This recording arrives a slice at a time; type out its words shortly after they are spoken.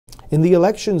In the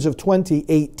elections of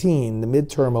 2018, the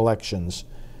midterm elections,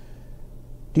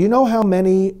 do you know how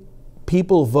many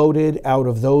people voted out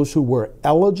of those who were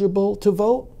eligible to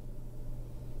vote?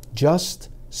 Just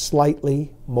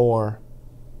slightly more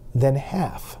than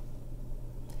half.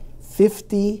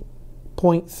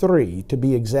 50.3 to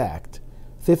be exact,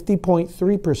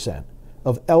 50.3%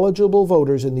 of eligible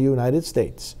voters in the United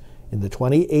States in the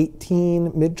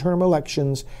 2018 midterm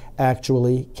elections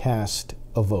actually cast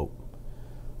a vote.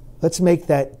 Let's make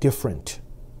that different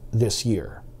this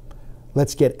year.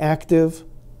 Let's get active,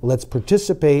 let's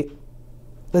participate,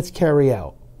 let's carry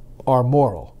out our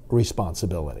moral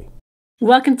responsibility.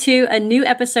 Welcome to a new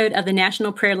episode of the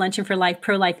National Prayer Luncheon for Life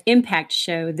Pro-Life Impact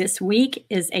Show. This week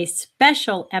is a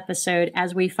special episode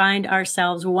as we find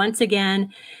ourselves once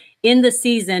again in the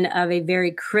season of a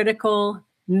very critical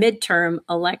midterm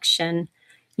election.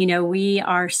 You know, we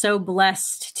are so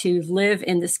blessed to live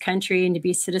in this country and to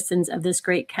be citizens of this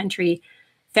great country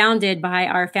founded by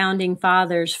our founding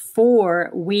fathers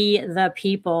for we the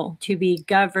people, to be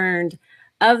governed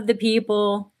of the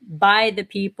people, by the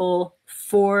people,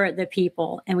 for the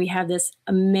people. And we have this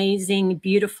amazing,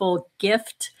 beautiful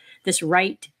gift, this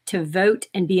right to vote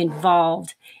and be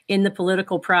involved in the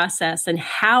political process and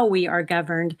how we are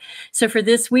governed. So for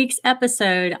this week's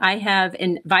episode, I have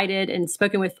invited and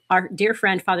spoken with our dear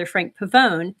friend, Father Frank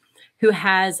Pavone, who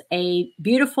has a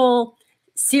beautiful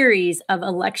series of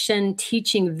election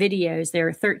teaching videos. There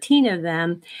are 13 of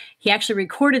them. He actually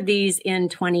recorded these in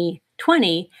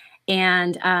 2020.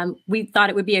 And we thought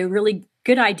it would be a really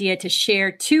good idea to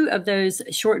share two of those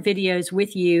short videos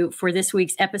with you for this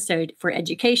week's episode for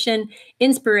education,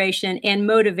 inspiration, and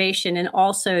motivation, and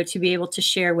also to be able to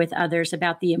share with others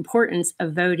about the importance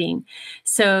of voting.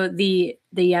 So the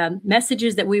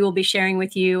messages that we will be sharing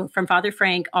with you from Father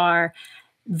Frank are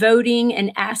voting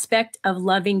an aspect of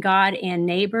loving God and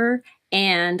neighbor,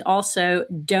 and also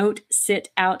don't sit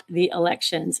out the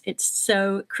elections. It's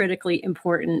so critically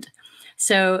important.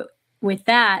 So with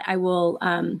that, I will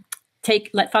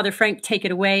let Father Frank take it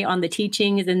away on the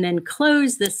teachings and then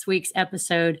close this week's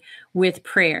episode with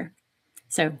prayer.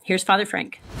 So here's Father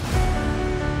Frank.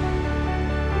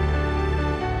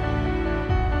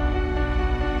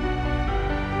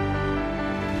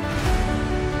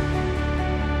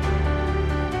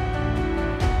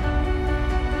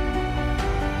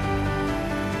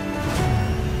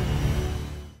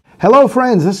 Hello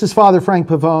friends, this is Father Frank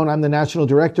Pavone. I'm the National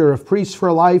Director of Priests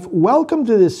for Life. Welcome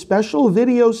to this special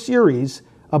video series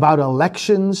about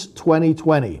elections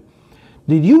 2020.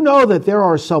 Did you know that there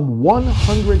are some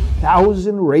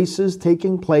 100,000 races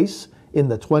taking place in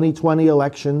the 2020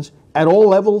 elections at all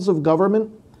levels of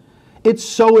government? It's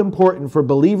so important for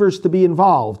believers to be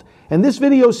involved, and this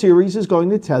video series is going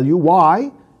to tell you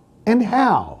why and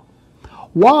how.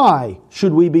 Why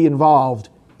should we be involved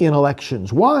in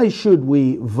elections? Why should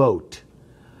we vote?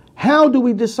 How do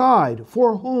we decide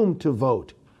for whom to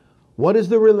vote? What is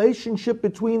the relationship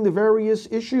between the various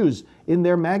issues in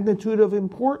their magnitude of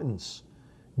importance?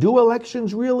 Do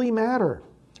elections really matter?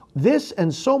 This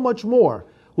and so much more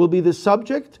will be the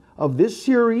subject of this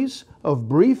series of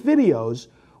brief videos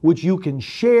which you can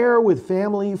share with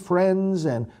family, friends,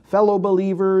 and fellow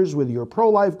believers, with your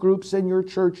pro-life groups and your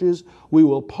churches. We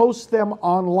will post them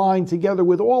online together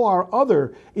with all our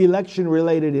other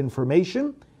election-related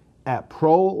information at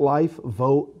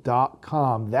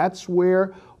prolifevote.com. That's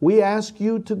where we ask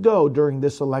you to go during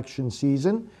this election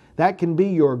season. That can be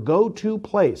your go-to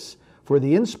place for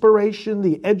the inspiration,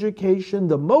 the education,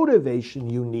 the motivation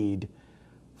you need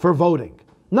for voting.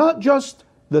 Not just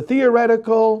the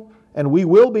theoretical, and we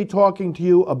will be talking to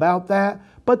you about that,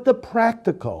 but the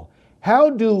practical. How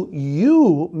do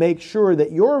you make sure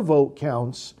that your vote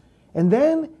counts? And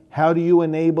then how do you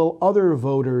enable other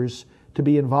voters to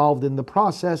be involved in the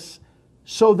process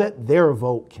so that their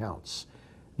vote counts?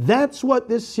 That's what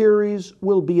this series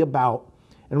will be about.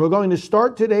 And we're going to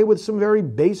start today with some very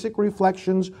basic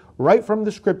reflections right from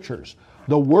the scriptures.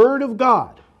 The Word of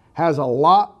God has a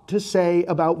lot to say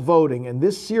about voting, and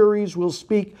this series will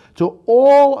speak to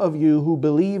all of you who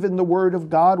believe in the Word of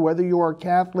God, whether you are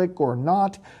Catholic or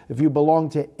not, if you belong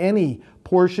to any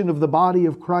portion of the body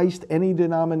of Christ, any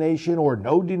denomination or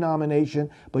no denomination,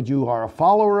 but you are a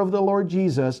follower of the Lord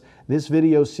Jesus, this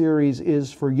video series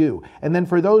is for you. And then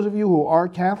for those of you who are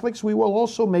Catholics, we will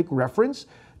also make reference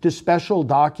to special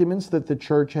documents that the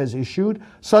Church has issued,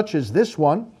 such as this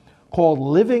one called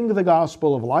Living the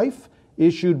Gospel of Life,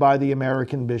 issued by the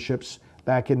American bishops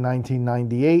back in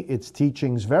 1998. Its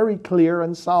teachings very clear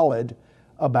and solid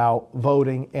about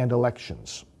voting and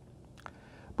elections.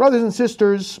 Brothers and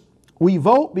sisters, we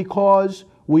vote because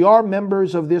we are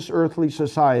members of this earthly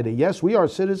society. Yes, we are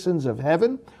citizens of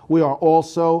heaven. we are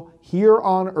also here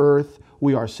on earth.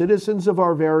 We are citizens of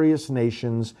our various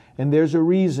nations, and there's a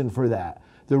reason for that.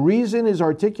 The reason is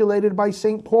articulated by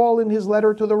St. Paul in his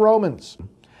letter to the Romans.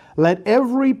 Let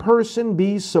every person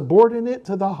be subordinate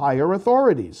to the higher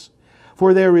authorities,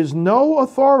 for there is no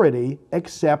authority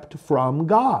except from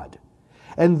God,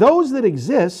 and those that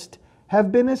exist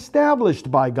have been established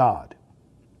by God.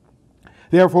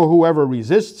 Therefore, whoever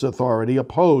resists authority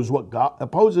opposes what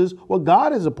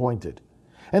God has appointed,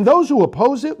 and those who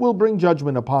oppose it will bring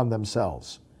judgment upon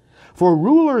themselves. For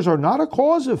rulers are not a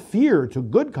cause of fear to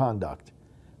good conduct,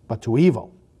 but to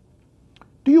evil.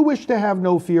 Do you wish to have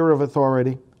no fear of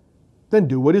authority? Then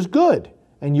do what is good,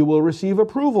 and you will receive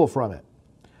approval from it.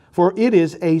 For it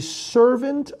is a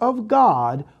servant of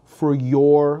God for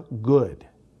your good.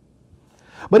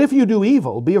 But if you do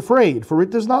evil, be afraid, for it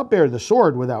does not bear the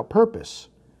sword without purpose.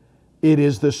 It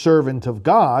is the servant of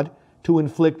God to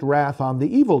inflict wrath on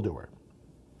the evildoer.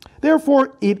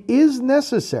 Therefore, it is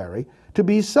necessary to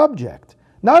be subject,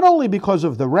 not only because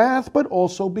of the wrath, but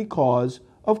also because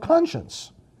of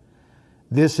conscience.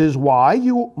 This is why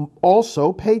you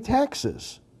also pay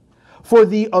taxes. For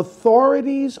the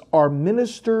authorities are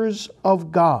ministers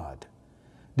of God,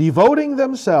 devoting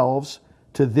themselves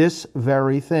to this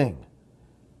very thing.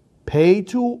 Pay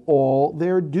to all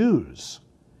their dues.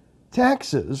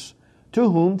 Taxes,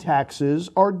 to whom taxes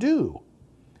are due.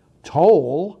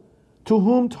 Toll, to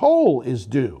whom toll is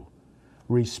due.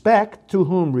 Respect, to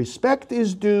whom respect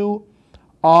is due.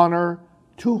 Honor,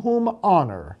 to whom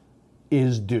honor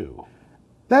is due.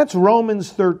 That's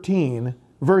Romans 13,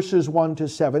 verses 1 to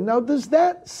 7. Now, does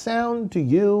that sound to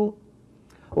you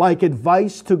like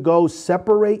advice to go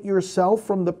separate yourself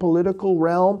from the political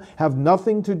realm, have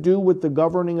nothing to do with the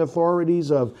governing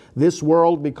authorities of this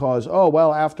world because, oh,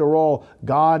 well, after all,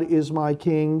 God is my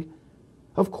king?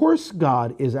 Of course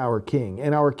God is our king,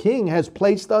 and our king has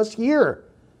placed us here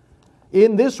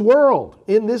in this world,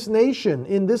 in this nation,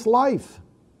 in this life.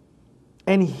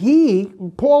 And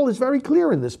Paul is very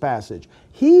clear in this passage,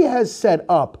 he has set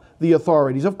up the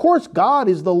authorities. Of course, God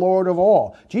is the Lord of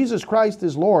all. Jesus Christ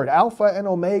is Lord, Alpha and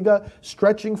Omega,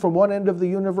 stretching from one end of the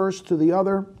universe to the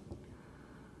other.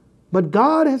 But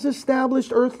God has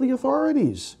established earthly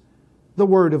authorities. The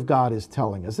Word of God is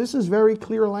telling us. This is very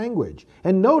clear language.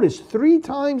 And notice 3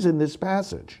 times in this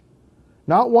passage,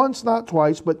 not once, not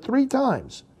twice, but 3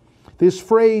 times, this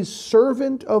phrase,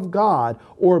 servant of God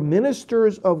or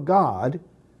ministers of God,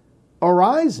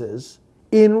 arises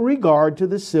in regard to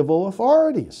the civil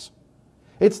authorities.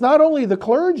 It's not only the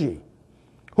clergy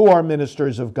who are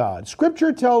ministers of God.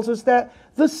 Scripture tells us that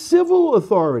the civil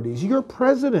authorities, your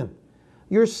president,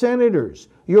 your senators,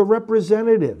 your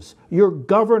representatives, your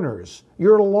governors,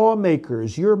 your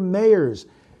lawmakers, your mayors,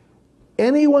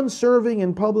 anyone serving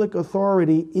in public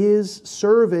authority is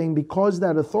serving because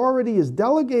that authority is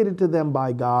delegated to them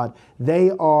by God.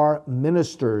 They are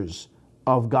ministers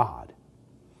of God.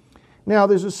 Now,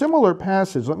 there's a similar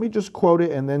passage. Let me just quote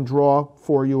it and then draw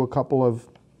for you a couple of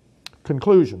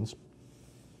conclusions.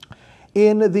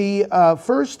 In the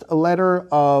first letter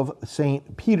of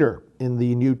St. Peter in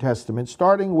the New Testament,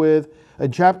 starting with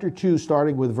chapter 2,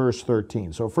 starting with verse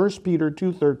 13. So 1 Peter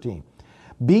 2:13.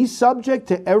 Be subject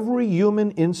to every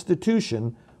human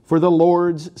institution for the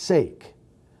Lord's sake.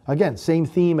 Again, same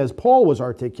theme as Paul was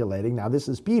articulating. Now this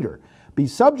is Peter. Be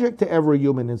subject to every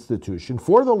human institution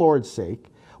for the Lord's sake,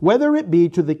 whether it be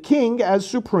to the king as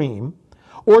supreme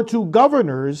or to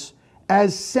governors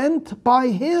as sent by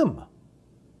him.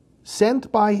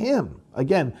 Sent by him.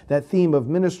 Again, that theme of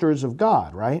ministers of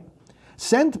God, right?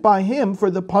 Sent by him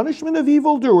for the punishment of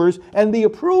evildoers and the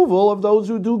approval of those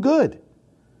who do good.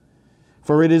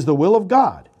 For it is the will of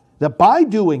God that by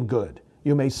doing good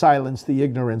you may silence the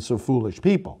ignorance of foolish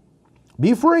people.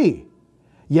 Be free,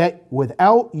 yet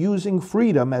without using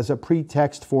freedom as a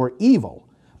pretext for evil,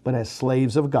 but as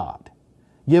slaves of God.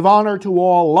 Give honor to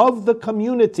all, love the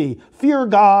community, fear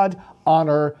God,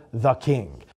 honor the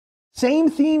king. Same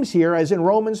themes here as in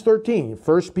Romans 13,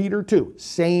 1 Peter 2,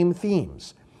 same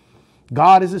themes.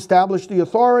 God has established the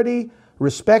authority,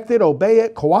 respect it, obey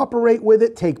it, cooperate with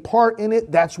it, take part in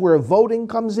it. That's where voting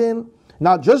comes in.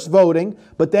 Not just voting,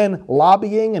 but then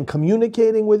lobbying and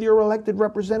communicating with your elected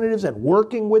representatives and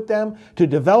working with them to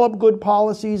develop good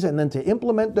policies and then to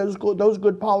implement those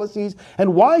good policies.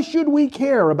 And why should we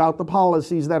care about the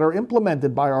policies that are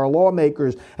implemented by our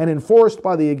lawmakers and enforced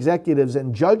by the executives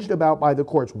and judged about by the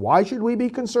courts? Why should we be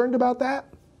concerned about that?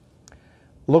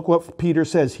 Look what Peter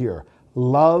says here.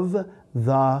 Love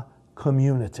the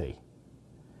community.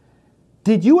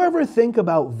 Did you ever think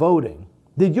about voting?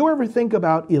 Did you ever think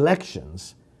about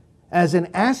elections as an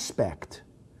aspect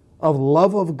of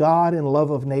love of God and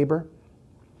love of neighbor?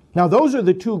 Now, those are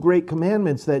the two great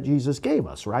commandments that Jesus gave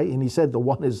us, right? And he said the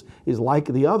one is like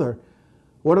the other.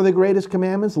 What are the greatest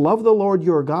commandments? Love the Lord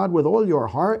your God with all your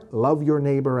heart. Love your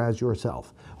neighbor as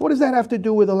yourself. What does that have to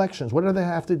do with elections? What does that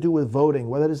have to do with voting?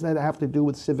 What does that have to do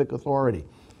with civic authority?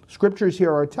 Scriptures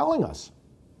here are telling us.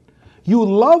 You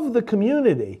love the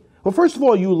community. Well, first of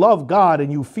all, you love God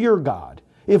and you fear God.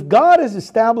 If God has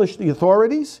established the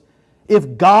authorities,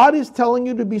 if God is telling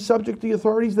you to be subject to the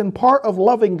authorities, then part of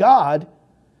loving God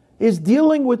is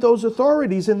dealing with those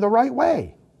authorities in the right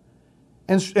way.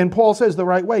 And Paul says the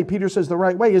right way, Peter says the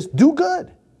right way is do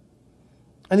good.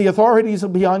 And the authorities will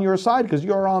be on your side because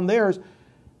you're on theirs.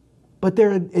 But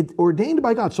they're ordained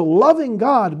by God. So loving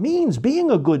God means being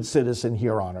a good citizen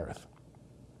here on earth.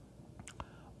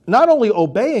 Not only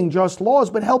obeying just laws,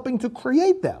 but helping to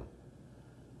create them.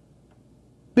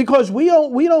 Because we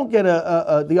don't get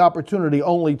the opportunity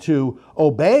only to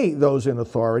obey those in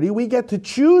authority. We get to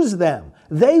choose them.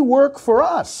 They work for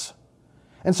us.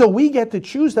 And so we get to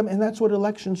choose them, and that's what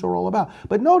elections are all about.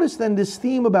 But notice then this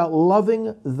theme about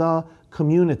loving the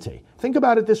community. Think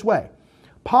about it this way.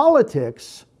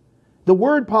 Politics, the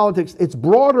word politics, it's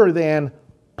broader than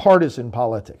partisan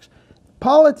politics.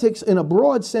 Politics in a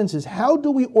broad sense is how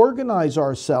do we organize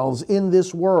ourselves in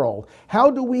this world? How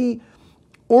do we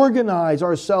organize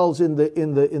ourselves in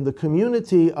the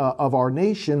community of our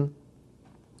nation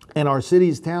and our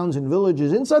cities, towns, and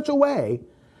villages in such a way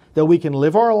that we can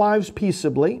live our lives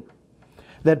peaceably,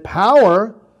 that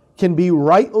power can be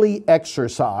rightly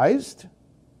exercised,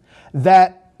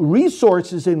 that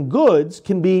resources and goods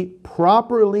can be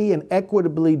properly and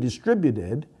equitably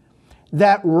distributed,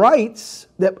 that rights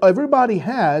that everybody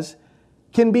has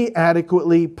can be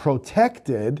adequately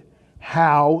protected.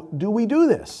 How do we do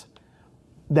this?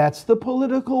 That's the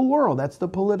political world. That's the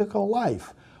political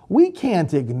life. We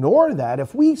can't ignore that.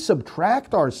 If we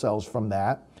subtract ourselves from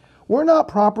that, we're not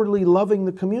properly loving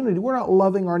the community. We're not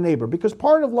loving our neighbor. Because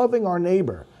part of loving our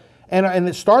neighbor, and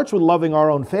it starts with loving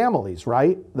our own families,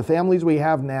 right? The families we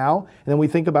have now, and then we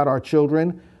think about our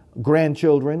children,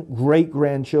 grandchildren,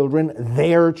 great-grandchildren,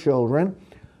 their children.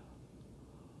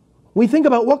 We think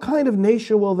about what kind of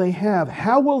nation will they have?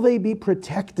 How will they be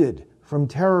protected from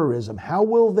terrorism? How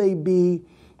will they be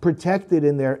protected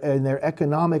in their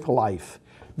economic life?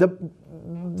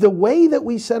 The way that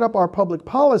we set up our public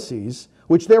policies,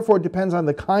 which therefore depends on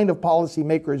the kind of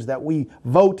policymakers that we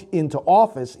vote into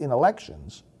office in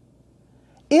elections,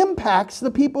 impacts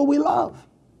the people we love,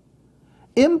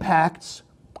 impacts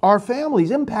our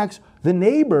families, impacts the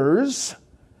neighbors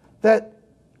that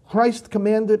Christ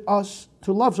commanded us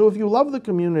to love. So if you love the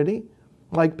community,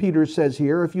 like Peter says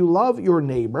here, if you love your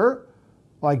neighbor,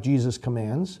 like Jesus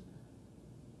commands,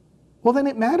 well, then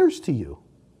it matters to you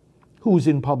who's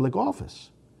in public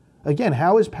office. Again,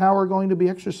 how is power going to be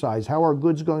exercised? How are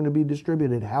goods going to be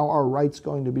distributed? How are rights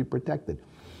going to be protected?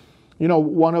 You know,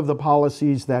 one of the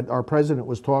policies that our president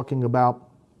was talking about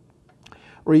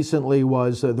recently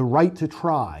was the right to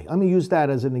try. Let me use that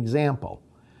as an example.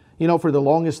 You know, for the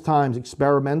longest times,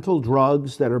 experimental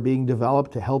drugs that are being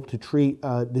developed to help to treat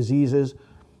diseases,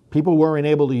 people weren't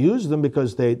able to use them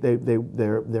because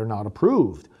they're not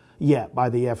approved yet by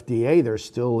the FDA. They're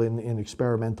still in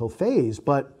experimental phase.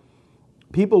 But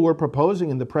people were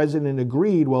proposing, and the president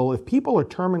agreed, well, if people are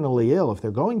terminally ill, if they're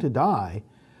going to die,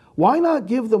 why not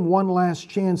give them one last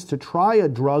chance to try a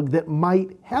drug that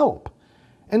might help?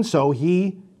 And so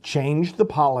he changed the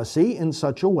policy in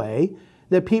such a way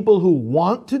that people who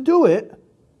want to do it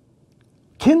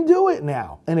can do it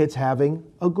now, and it's having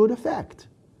a good effect.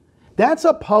 That's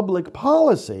a public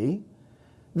policy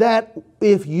that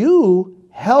if you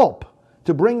help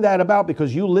to bring that about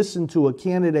because you listen to a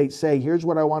candidate say, here's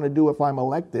what I want to do if I'm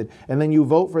elected, and then you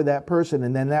vote for that person,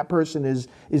 and then that person is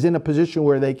in a position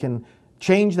where they can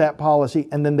change that policy,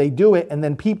 and then they do it, and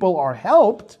then people are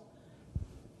helped.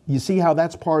 You see how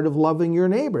that's part of loving your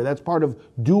neighbor. That's part of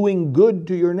doing good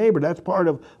to your neighbor. That's part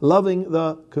of loving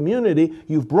the community.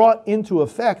 You've brought into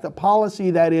effect a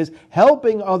policy that is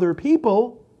helping other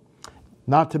people,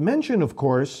 not to mention, of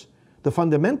course, the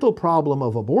fundamental problem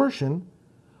of abortion.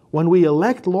 When we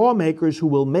elect lawmakers who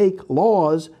will make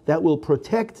laws that will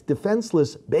protect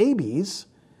defenseless babies,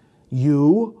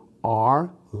 you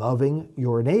are loving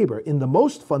your neighbor in the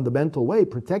most fundamental way,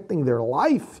 protecting their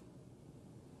life.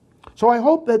 So I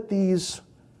hope that these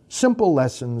simple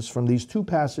lessons from these two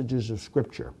passages of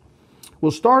Scripture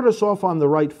will start us off on the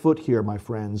right foot here, my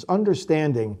friends,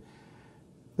 understanding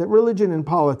that religion and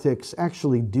politics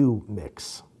actually do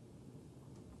mix.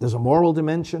 There's a moral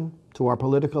dimension to our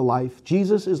political life.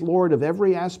 Jesus is Lord of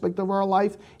every aspect of our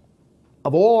life,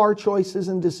 of all our choices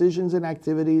and decisions and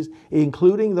activities,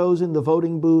 including those in the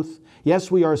voting booth.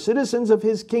 Yes, we are citizens of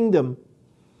his kingdom,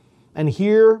 and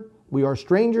here we are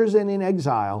strangers and in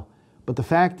exile, but the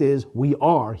fact is we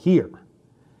are here,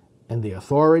 and the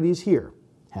authorities here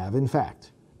have in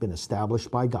fact been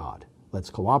established by God. Let's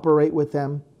cooperate with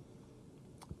them.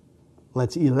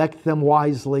 Let's elect them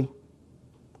wisely.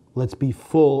 Let's be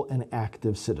full and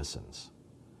active citizens.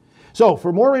 So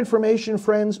for more information,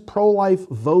 friends,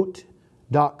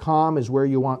 prolifevote.com is where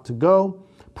you want to go.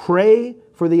 Pray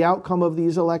for the outcome of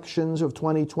these elections of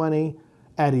 2020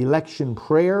 at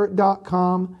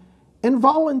electionprayer.com. And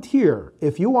volunteer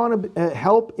if you want to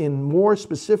help in more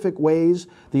specific ways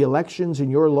the elections in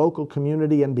your local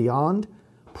community and beyond.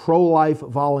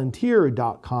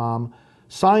 prolifevolunteer.com.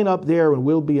 Sign up there and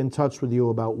we'll be in touch with you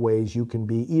about ways you can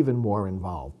be even more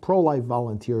involved.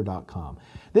 prolifevolunteer.com.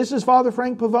 This is Father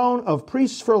Frank Pavone of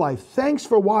Priests for Life. Thanks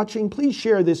for watching. Please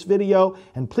share this video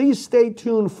and please stay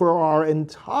tuned for our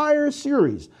entire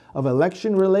series of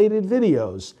election-related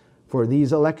videos for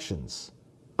these elections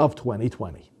of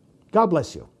 2020. God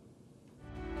bless you.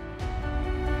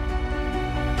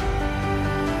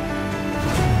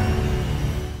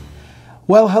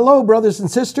 Well, hello, brothers and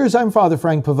sisters. I'm Father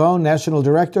Frank Pavone, National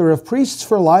Director of Priests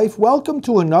for Life. Welcome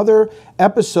to another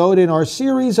episode in our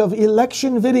series of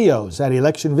election videos at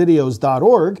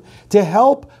electionvideos.org to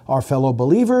help our fellow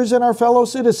believers and our fellow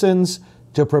citizens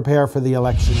to prepare for the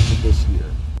elections of this year.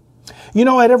 You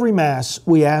know, at every Mass,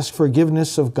 we ask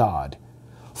forgiveness of God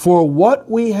for what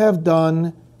we have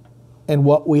done and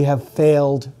what we have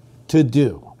failed to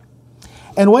do.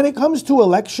 And when it comes to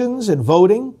elections and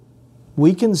voting,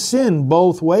 we can sin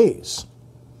both ways.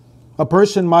 A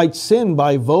person might sin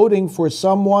by voting for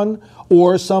someone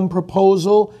or some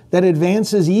proposal that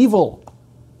advances evil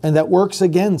and that works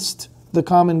against the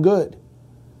common good.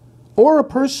 Or a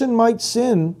person might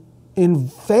sin in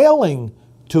failing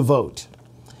to vote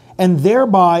and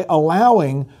thereby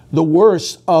allowing the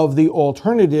worst of the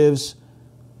alternatives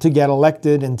to get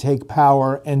elected and take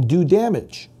power and do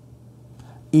damage.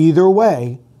 Either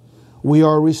way, we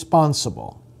are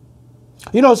responsible.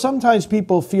 You know, sometimes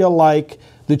people feel like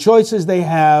the choices they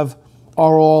have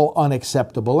are all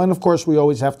unacceptable. And of course, we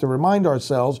always have to remind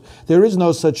ourselves there is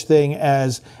no such thing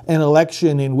as an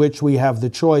election in which we have the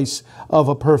choice of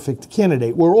a perfect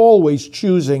candidate. We're always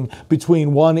choosing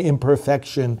between one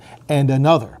imperfection and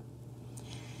another.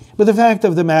 But the fact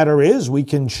of the matter is we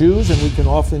can choose and we can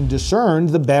often discern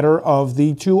the better of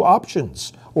the two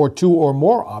options or two or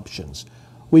more options.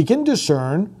 We can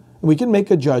discern, we can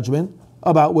make a judgment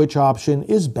about which option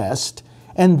is best,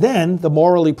 and then the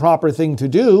morally proper thing to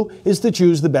do is to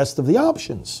choose the best of the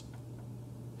options.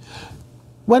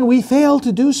 When we fail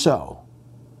to do so,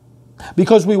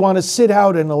 because we want to sit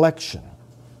out an election,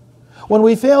 when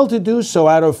we fail to do so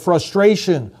out of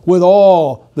frustration with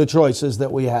all the choices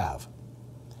that we have,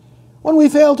 when we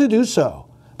fail to do so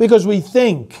because we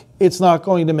think it's not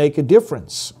going to make a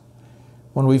difference,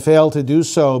 when we fail to do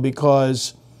so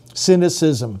because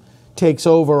cynicism takes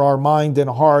over our mind and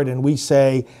heart and we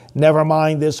say, never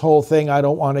mind this whole thing, I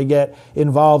don't want to get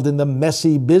involved in the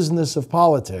messy business of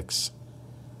politics.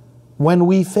 When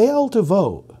we fail to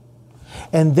vote,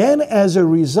 and then as a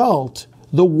result,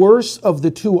 the worst of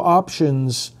the two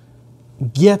options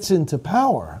gets into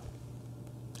power,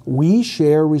 we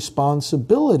share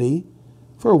responsibility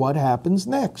for what happens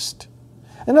next.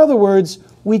 In other words,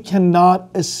 we cannot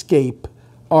escape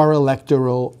our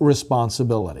electoral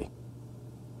responsibility.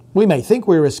 We may think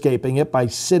we're escaping it by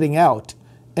sitting out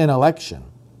an election,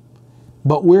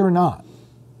 but we're not.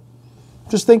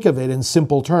 Just think of it in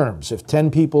simple terms. If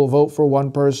 10 people vote for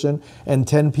one person and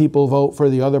 10 people vote for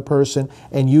the other person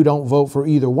and you don't vote for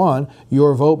either one,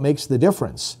 your vote makes the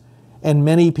difference. And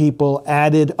many people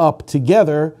added up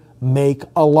together make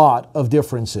a lot of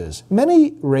differences.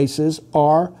 Many races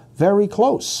are very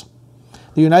close.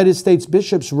 The United States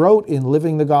bishops wrote in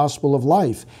Living the Gospel of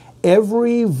Life,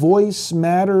 every voice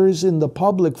matters in the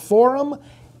public forum.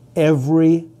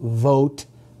 Every vote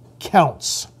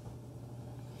counts.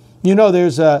 You know,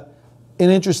 there's an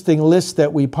interesting list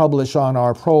that we publish on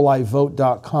our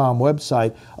prolifevote.com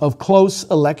website of close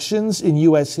elections in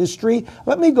U.S. history.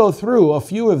 Let me go through a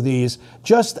few of these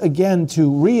just again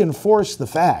to reinforce the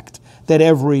fact that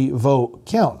every vote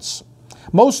counts.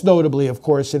 Most notably, of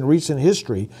course, in recent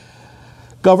history,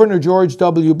 Governor George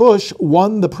W. Bush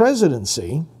won the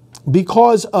presidency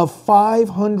because of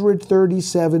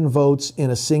 537 votes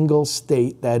in a single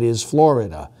state, that is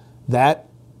Florida. That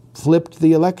flipped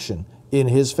the election in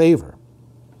his favor.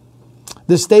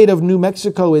 The state of New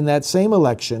Mexico in that same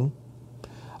election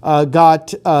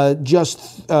got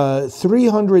just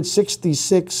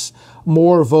 366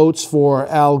 more votes for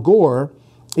Al Gore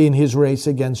in his race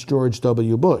against George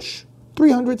W. Bush.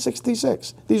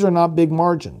 366. These are not big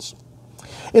margins.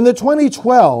 In the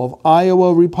 2012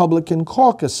 Iowa Republican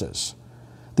caucuses,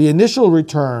 the initial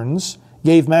returns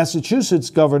gave Massachusetts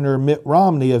Governor Mitt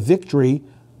Romney a victory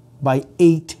by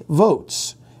 8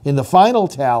 votes. In the final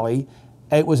tally,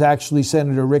 it was actually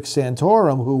Senator Rick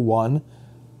Santorum who won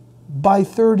by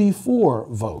 34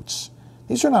 votes.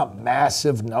 These are not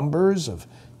massive numbers of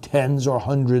tens or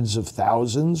hundreds of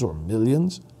thousands or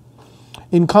millions.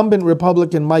 Incumbent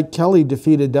Republican Mike Kelly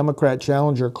defeated Democrat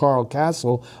challenger Carl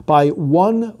Castle by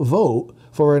 1 vote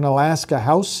for an Alaska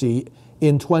House seat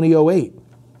in 2008.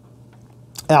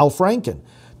 Al Franken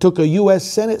took a U.S.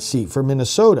 Senate seat for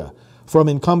Minnesota from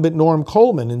incumbent Norm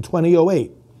Coleman in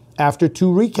 2008 after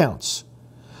 2 recounts.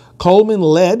 Coleman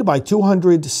led by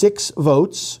 206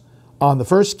 votes on the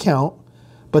first count,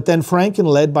 but then Franken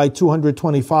led by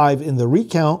 225 in the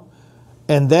recount,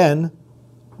 and then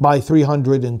by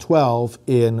 312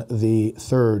 in the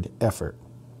third effort.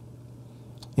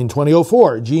 In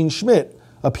 2004, Gene Schmidt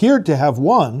appeared to have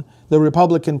won the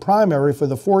Republican primary for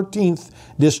the 14th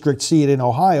district seat in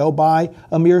Ohio by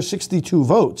a mere 62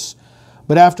 votes.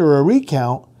 But after a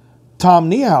recount, Tom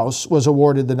Niehaus was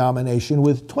awarded the nomination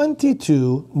with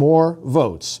 22 more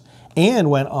votes and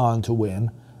went on to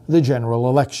win the general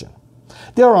election.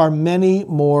 There are many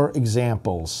more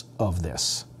examples of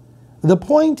this. The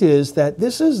point is that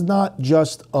this is not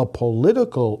just a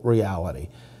political reality.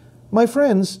 My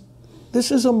friends,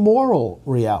 this is a moral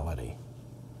reality.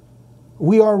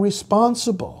 We are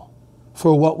responsible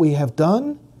for what we have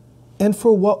done and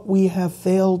for what we have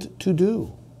failed to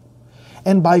do.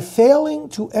 And by failing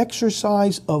to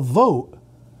exercise a vote,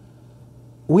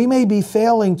 we may be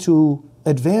failing to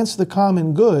advance the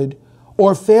common good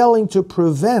or failing to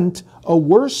prevent a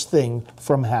worse thing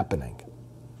from happening.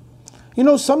 You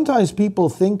know, sometimes people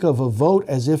think of a vote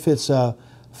as if it's a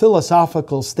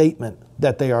philosophical statement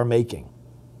that they are making,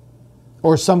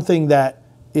 or something that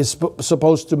is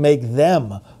supposed to make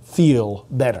them feel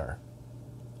better.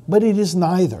 But it is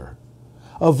neither.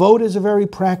 A vote is a very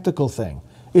practical thing.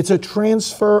 It's a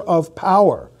transfer of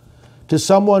power to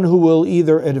someone who will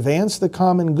either advance the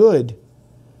common good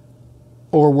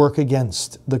or work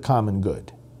against the common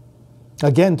good.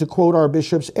 Again, to quote our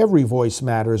bishops, every voice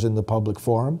matters in the public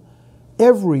forum.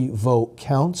 Every vote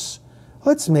counts.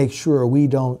 Let's make sure we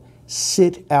don't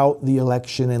sit out the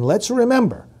election. And let's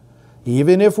remember,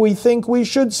 even if we think we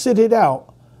should sit it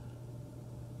out,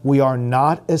 we are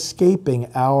not escaping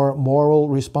our moral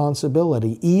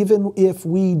responsibility. Even if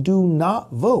we do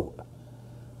not vote,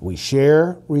 we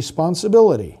share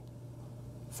responsibility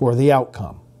for the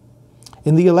outcome.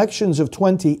 In the elections of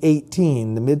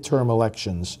 2018, the midterm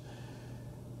elections,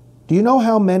 do you know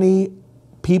how many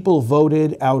people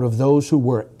voted out of those who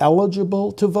were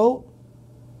eligible to vote?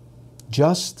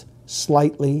 Just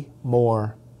slightly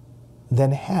more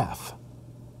than half.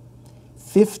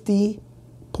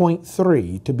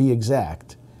 50.3 to be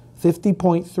exact,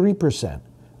 50.3%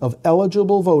 of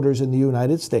eligible voters in the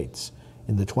United States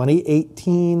in the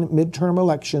 2018 midterm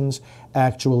elections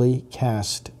actually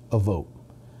cast a vote.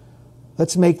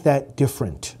 Let's make that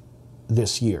different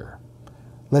this year.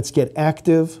 Let's get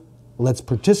active, let's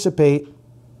participate,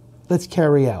 let's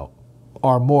carry out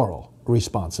our moral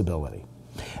responsibility.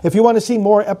 If you want to see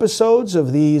more episodes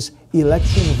of these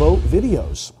election vote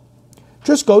videos,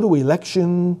 just go to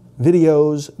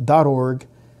electionvideos.org.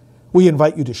 We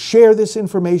invite you to share this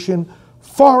information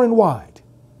far and wide.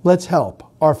 Let's help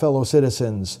our fellow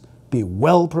citizens be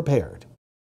well prepared.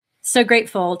 So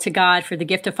grateful to God for the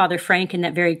gift of Father Frank and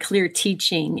that very clear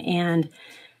teaching. And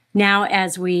now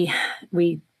as we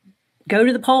go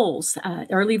to the polls,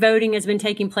 early voting has been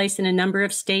taking place in a number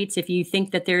of states. If you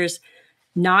think that there's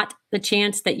not the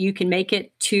chance that you can make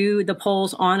it to the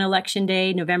polls on Election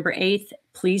Day, November 8th,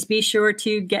 please be sure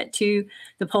to get to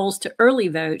the polls to early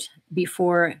vote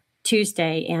before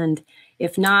Tuesday. And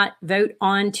if not, vote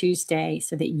on Tuesday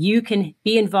so that you can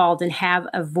be involved and have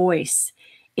a voice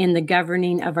in the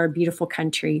governing of our beautiful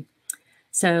country.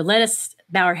 So let us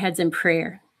bow our heads in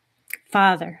prayer.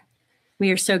 Father,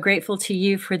 we are so grateful to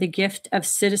you for the gift of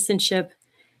citizenship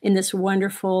in this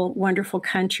wonderful, wonderful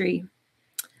country.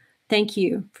 Thank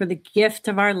you for the gift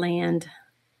of our land.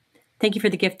 Thank you for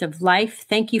the gift of life.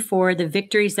 Thank you for the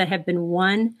victories that have been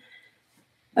won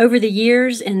over the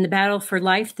years in the battle for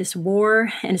life, this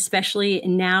war, and especially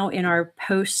now in our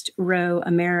post-Roe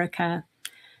America.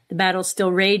 The battle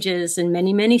still rages in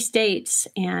many, many states,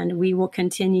 and we will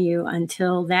continue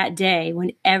until that day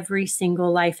when every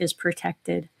single life is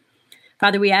protected.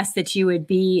 Father, we ask that you would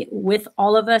be with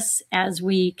all of us as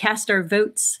we cast our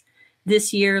votes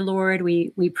this year, Lord.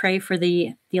 We pray for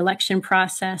the election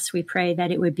process. We pray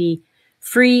that it would be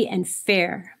free and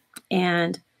fair,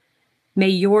 and may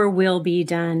your will be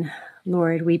done,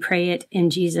 Lord. We pray it in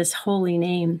Jesus' holy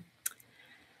name.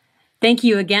 Thank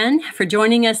you again for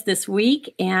joining us this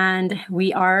week. And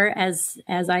we are, as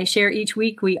I share each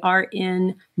week, we are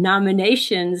in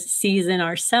nominations season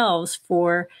ourselves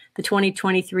for the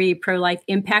 2023 Pro-Life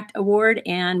Impact Award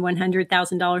and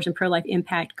 $100,000 in Pro-Life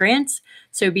Impact grants.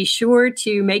 So be sure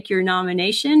to make your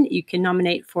nomination. You can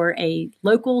nominate for a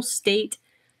local, state,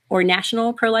 or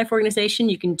national pro-life organization.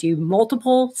 You can do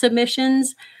multiple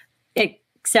submissions,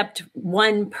 except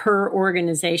one per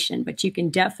organization, but you can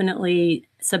definitely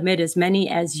submit as many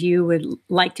as you would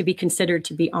like to be considered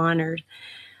to be honored.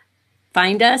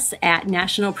 Find us at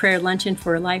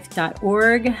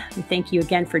nationalprayerlunctionforlife.org. We thank you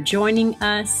again for joining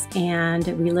us, and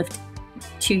we lift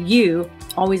to you,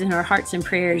 always in our hearts and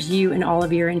prayers, you and all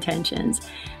of your intentions.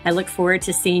 I look forward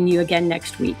to seeing you again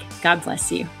next week. God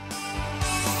bless you.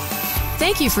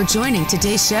 Thank you for joining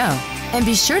today's show. And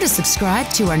be sure to subscribe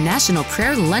to our National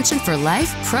Prayer Luncheon for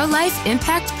Life Pro-Life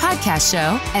Impact podcast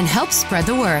show and help spread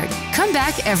the word. Come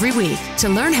back every week to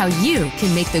learn how you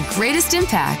can make the greatest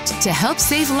impact to help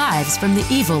save lives from the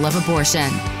evil of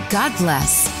abortion. God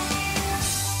bless.